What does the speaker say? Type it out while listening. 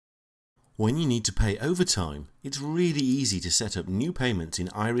When you need to pay overtime, it's really easy to set up new payments in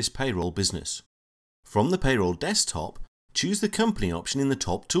IRIS Payroll Business. From the Payroll desktop, choose the Company option in the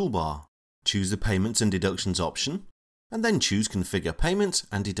top toolbar. Choose the Payments and Deductions option, and then choose Configure Payments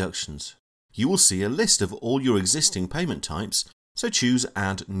and Deductions. You will see a list of all your existing payment types, so choose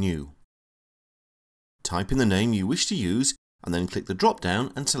Add New. Type in the name you wish to use, and then click the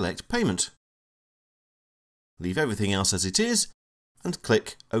drop-down and select Payment. Leave everything else as it is, and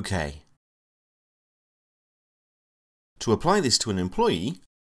click OK. To apply this to an employee,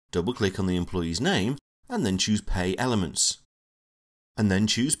 double-click on the employee's name and then choose Pay Elements. And then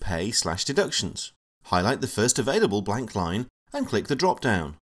choose Pay/Deductions. Highlight the first available blank line and click the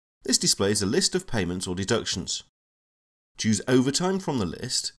drop-down. This displays a list of payments or deductions. Choose Overtime from the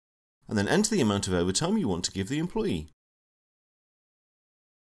list and then enter the amount of overtime you want to give the employee.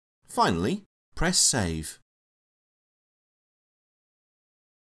 Finally, press Save.